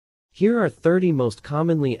Here are 30 most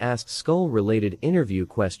commonly asked SQL-related interview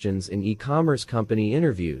questions in e-commerce company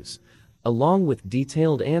interviews, along with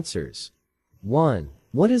detailed answers. 1.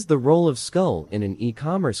 What is the role of SQL in an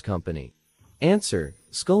e-commerce company? Answer: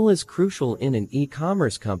 SQL is crucial in an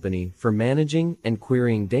e-commerce company for managing and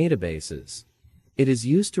querying databases. It is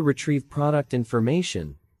used to retrieve product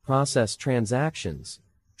information, process transactions,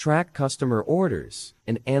 track customer orders,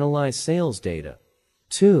 and analyze sales data.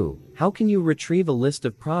 2. How can you retrieve a list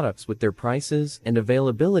of products with their prices and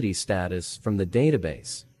availability status from the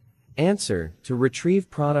database? Answer: to retrieve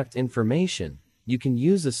product information, you can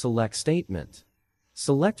use a select statement.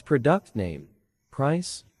 Select product name,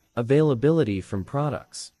 price, availability from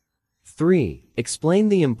products. 3. Explain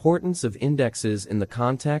the importance of indexes in the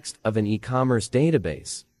context of an e-commerce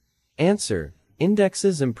database. Answer: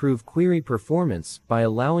 indexes improve query performance by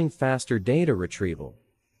allowing faster data retrieval.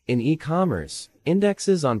 In e-commerce,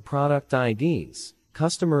 indexes on product IDs,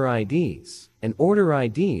 customer IDs, and order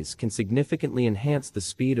IDs can significantly enhance the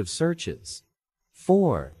speed of searches.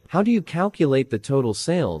 4. How do you calculate the total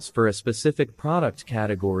sales for a specific product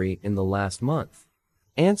category in the last month?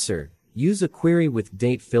 Answer: use a query with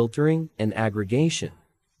date filtering and aggregation.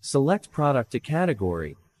 Select product to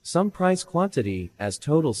category, sum price quantity as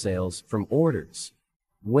total sales from orders.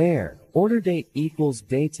 Where order date equals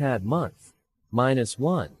dateadd month,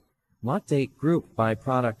 -1. What date group by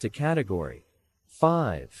product to category.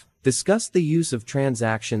 5. Discuss the use of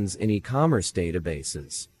transactions in e-commerce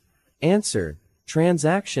databases. Answer: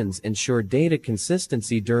 transactions ensure data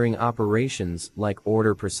consistency during operations like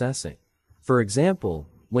order processing. For example,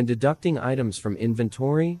 when deducting items from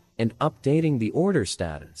inventory and updating the order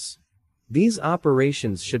status. These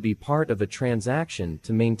operations should be part of a transaction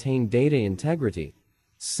to maintain data integrity.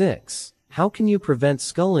 6. How can you prevent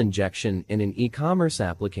SQL injection in an e-commerce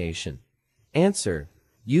application? Answer: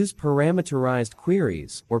 use parameterized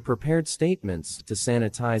queries or prepared statements to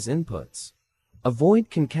sanitize inputs. Avoid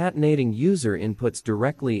concatenating user inputs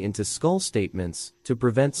directly into SQL statements to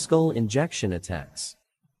prevent SQL injection attacks.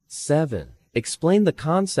 7. Explain the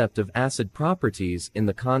concept of ACID properties in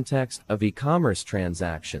the context of e-commerce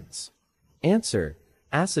transactions. Answer: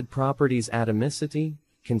 ACID properties atomicity,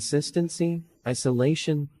 consistency,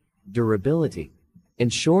 isolation, durability.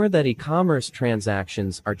 Ensure that e-commerce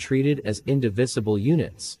transactions are treated as indivisible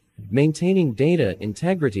units, maintaining data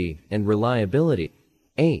integrity and reliability.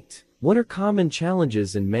 8. What are common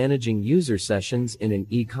challenges in managing user sessions in an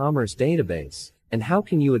e-commerce database, and how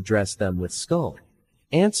can you address them with SQL?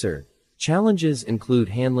 Answer: challenges include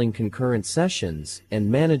handling concurrent sessions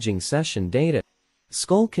and managing session data.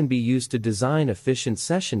 SQL can be used to design efficient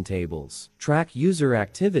session tables, track user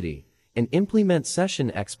activity, and implement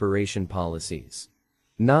session expiration policies.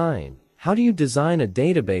 9. How do you design a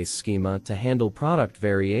database schema to handle product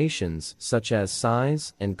variations such as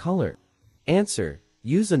size and color? Answer: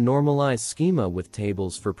 use a normalized schema with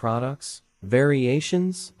tables for products,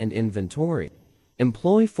 variations, and inventory.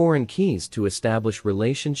 Employ foreign keys to establish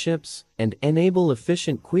relationships and enable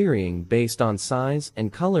efficient querying based on size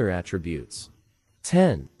and color attributes.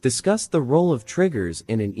 10. Discuss the role of triggers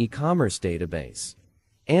in an e-commerce database.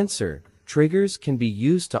 Answer: triggers can be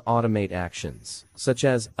used to automate actions, such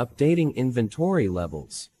as updating inventory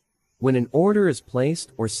levels when an order is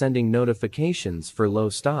placed or sending notifications for low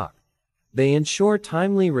stock. They ensure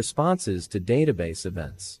timely responses to database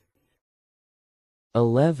events.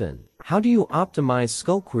 11. How do you optimize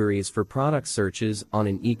SQL queries for product searches on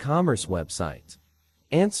an e-commerce website?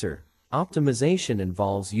 Answer: optimization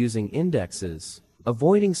involves using indexes,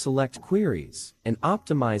 avoiding select queries, and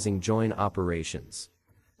optimizing join operations.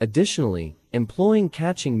 Additionally, employing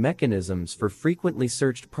caching mechanisms for frequently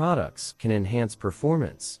searched products can enhance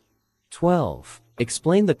performance. 12.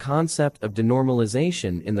 Explain the concept of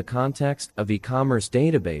denormalization in the context of e-commerce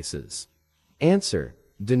databases. Answer: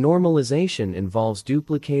 denormalization involves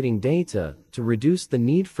duplicating data to reduce the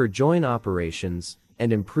need for join operations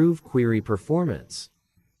and improve query performance.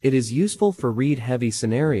 It is useful for read-heavy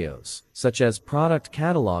scenarios, such as product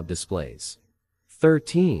catalog displays.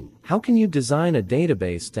 13. How can you design a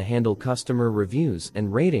database to handle customer reviews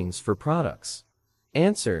and ratings for products?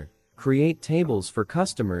 Answer: create tables for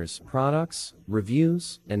customers, products,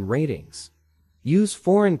 reviews, and ratings. Use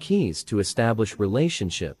foreign keys to establish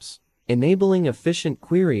relationships, enabling efficient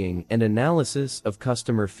querying and analysis of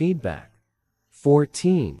customer feedback.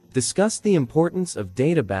 14. Discuss the importance of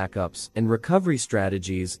data backups and recovery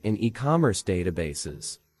strategies in e-commerce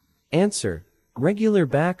databases. Answer: regular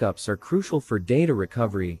backups are crucial for data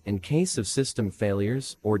recovery in case of system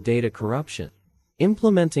failures or data corruption.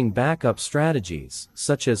 Implementing backup strategies,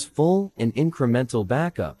 such as full and incremental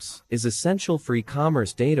backups, is essential for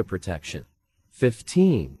e-commerce data protection.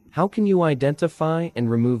 15. How can you identify and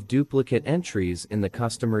remove duplicate entries in the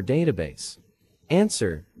customer database?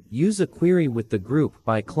 Answer. Use a query with the group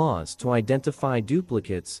by clause to identify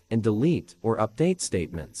duplicates and delete or update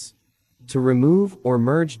statements. To remove or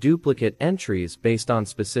merge duplicate entries based on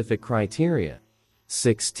specific criteria.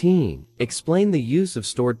 16. Explain the use of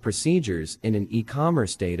stored procedures in an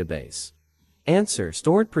e-commerce database. Answer.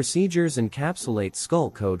 Stored procedures encapsulate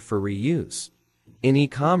SQL code for reuse. In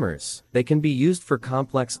e-commerce, they can be used for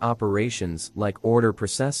complex operations like order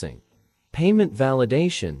processing, payment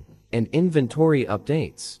validation, and inventory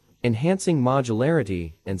updates, enhancing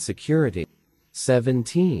modularity and security.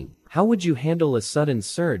 17. How would you handle a sudden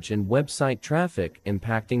surge in website traffic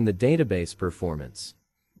impacting the database performance?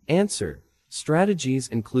 Answer. Strategies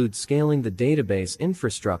include scaling the database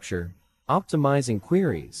infrastructure, optimizing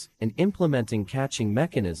queries, and implementing caching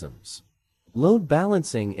mechanisms. Load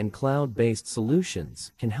balancing and cloud-based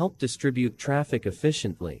solutions can help distribute traffic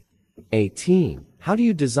efficiently. 18. How do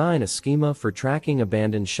you design a schema for tracking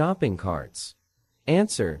abandoned shopping carts?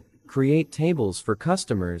 Answer. Create tables for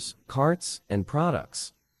customers, carts, and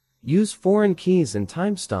products. Use foreign keys and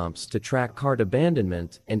timestamps to track cart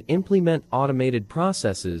abandonment and implement automated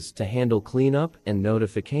processes to handle cleanup and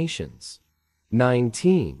notifications.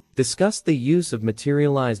 19. Discuss the use of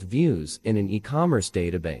materialized views in an e-commerce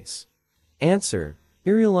database. Answer.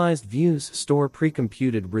 Serialized views store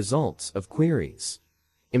pre-computed results of queries,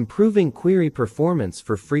 improving query performance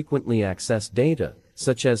for frequently accessed data,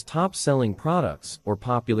 such as top-selling products or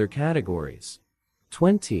popular categories.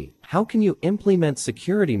 20. How can you implement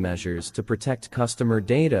security measures to protect customer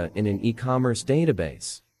data in an e-commerce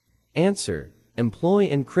database? Answer. Employ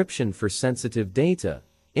encryption for sensitive data,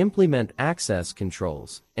 implement access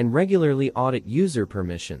controls, and regularly audit user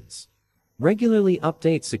permissions. Regularly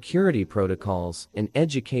update security protocols and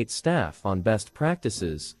educate staff on best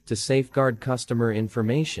practices to safeguard customer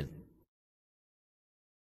information.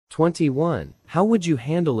 21. How would you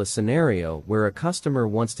handle a scenario where a customer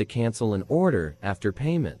wants to cancel an order after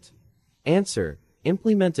payment? Answer.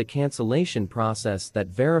 Implement a cancellation process that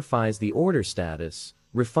verifies the order status,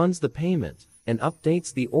 refunds the payment, and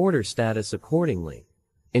updates the order status accordingly.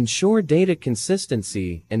 Ensure data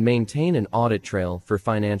consistency and maintain an audit trail for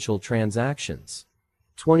financial transactions.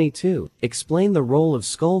 22. Explain the role of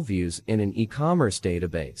SQL views in an e-commerce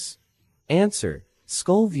database. Answer.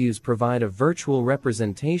 SQL views provide a virtual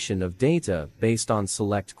representation of data based on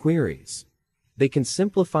select queries. They can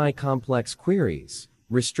simplify complex queries,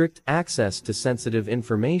 restrict access to sensitive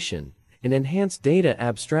information, and enhance data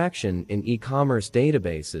abstraction in e-commerce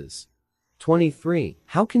databases. 23.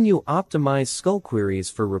 How can you optimize SQL queries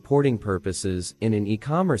for reporting purposes in an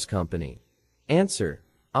e-commerce company? Answer.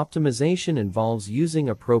 Optimization involves using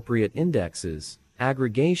appropriate indexes,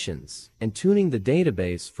 aggregations, and tuning the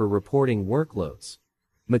database for reporting workloads.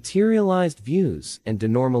 Materialized views and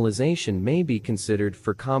denormalization may be considered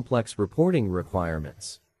for complex reporting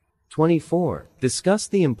requirements. 24. Discuss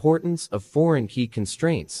the importance of foreign key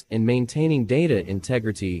constraints in maintaining data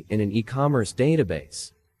integrity in an e-commerce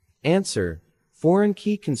database. Answer. Foreign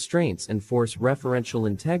key constraints enforce referential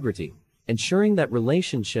integrity, ensuring that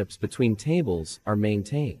relationships between tables are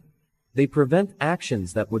maintained. They prevent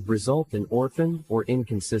actions that would result in orphan or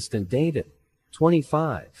inconsistent data.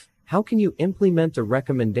 25. How can you implement a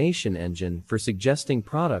recommendation engine for suggesting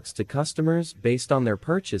products to customers based on their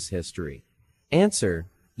purchase history? Answer.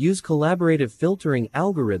 Use collaborative filtering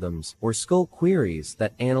algorithms or SQL queries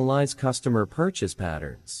that analyze customer purchase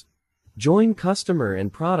patterns. Join customer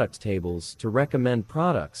and product tables to recommend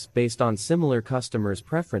products based on similar customers'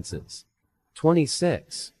 preferences.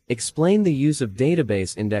 26. Explain the use of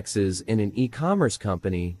database indexes in an e-commerce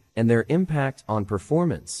company and their impact on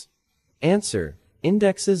performance. Answer.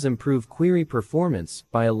 Indexes improve query performance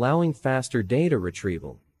by allowing faster data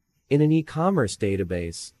retrieval. In an e-commerce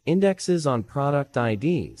database, indexes on product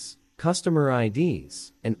IDs, customer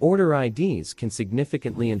IDs, and order IDs can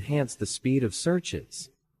significantly enhance the speed of searches.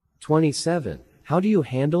 27. How do you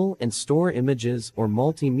handle and store images or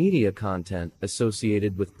multimedia content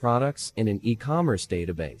associated with products in an e-commerce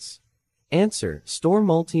database? Answer. Store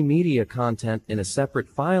multimedia content in a separate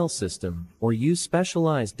file system or use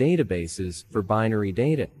specialized databases for binary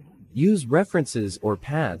data. Use references or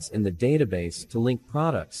paths in the database to link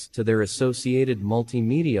products to their associated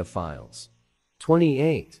multimedia files.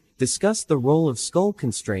 28. Discuss the role of SQL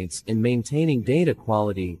constraints in maintaining data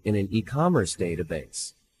quality in an e-commerce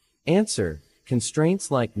database. Answer.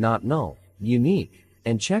 Constraints like not null, unique,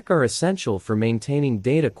 and check are essential for maintaining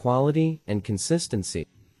data quality and consistency.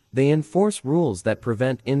 They enforce rules that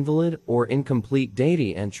prevent invalid or incomplete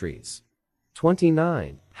data entries.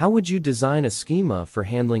 29. How would you design a schema for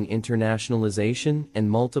handling internationalization and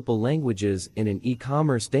multiple languages in an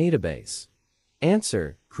e-commerce database?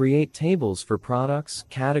 Answer: create tables for products,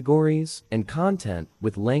 categories, and content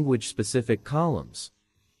with language-specific columns.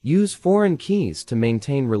 Use foreign keys to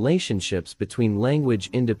maintain relationships between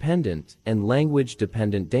language-independent and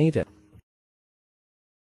language-dependent data.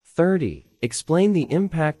 30. Explain the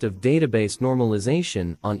impact of database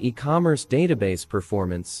normalization on e-commerce database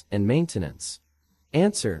performance and maintenance.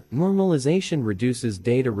 Answer: normalization reduces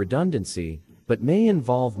data redundancy, but may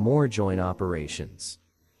involve more join operations.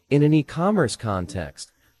 In an e-commerce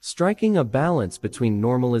context, striking a balance between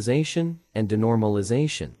normalization and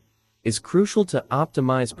denormalization is crucial to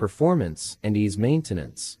optimize performance and ease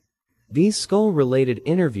maintenance. These SQL-related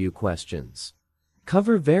interview questions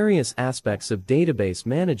cover various aspects of database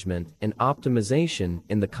management and optimization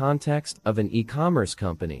in the context of an e-commerce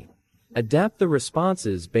company. Adapt the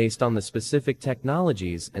responses based on the specific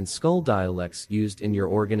technologies and SQL dialects used in your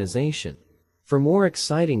organization. For more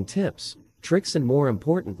exciting tips, tricks, and more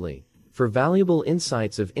importantly, for valuable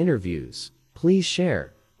insights of interviews, please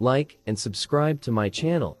share, like, and subscribe to my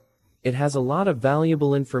channel. It has a lot of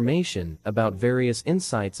valuable information about various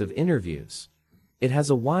insights of interviews. It has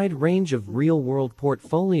a wide range of real-world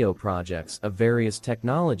portfolio projects of various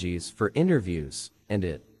technologies for interviews, and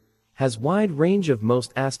it has wide range of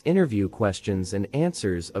most asked interview questions and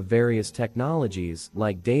answers of various technologies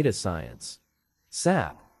like data science,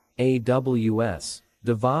 SAP, AWS,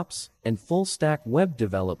 DevOps, and full-stack web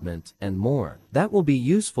development, and more that will be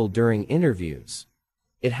useful during interviews.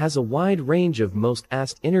 It has a wide range of most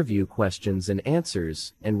asked interview questions and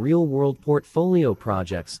answers and real-world portfolio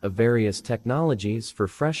projects of various technologies for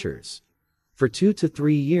freshers, for 2 to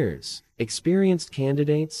 3 years, experienced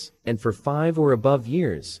candidates, and for 5 or above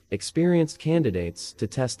years, experienced candidates to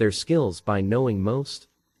test their skills by knowing most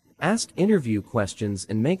asked interview questions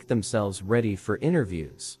and make themselves ready for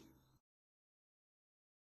interviews.